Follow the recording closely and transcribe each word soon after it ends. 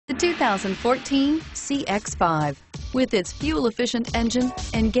The 2014 CX-5. With its fuel-efficient engine,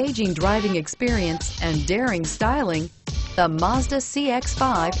 engaging driving experience, and daring styling, the Mazda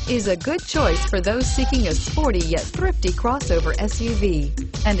CX-5 is a good choice for those seeking a sporty yet thrifty crossover SUV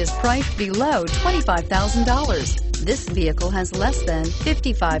and is priced below $25,000. This vehicle has less than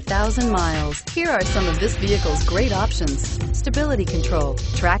 55,000 miles. Here are some of this vehicle's great options: stability control,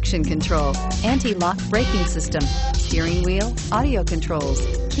 traction control, anti-lock braking system, steering wheel audio controls,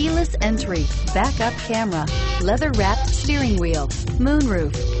 keyless entry, backup camera, leather-wrapped steering wheel,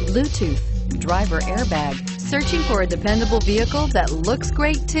 moonroof, Bluetooth, driver airbag. Searching for a dependable vehicle that looks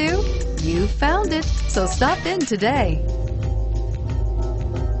great too? You found it, so stop in today.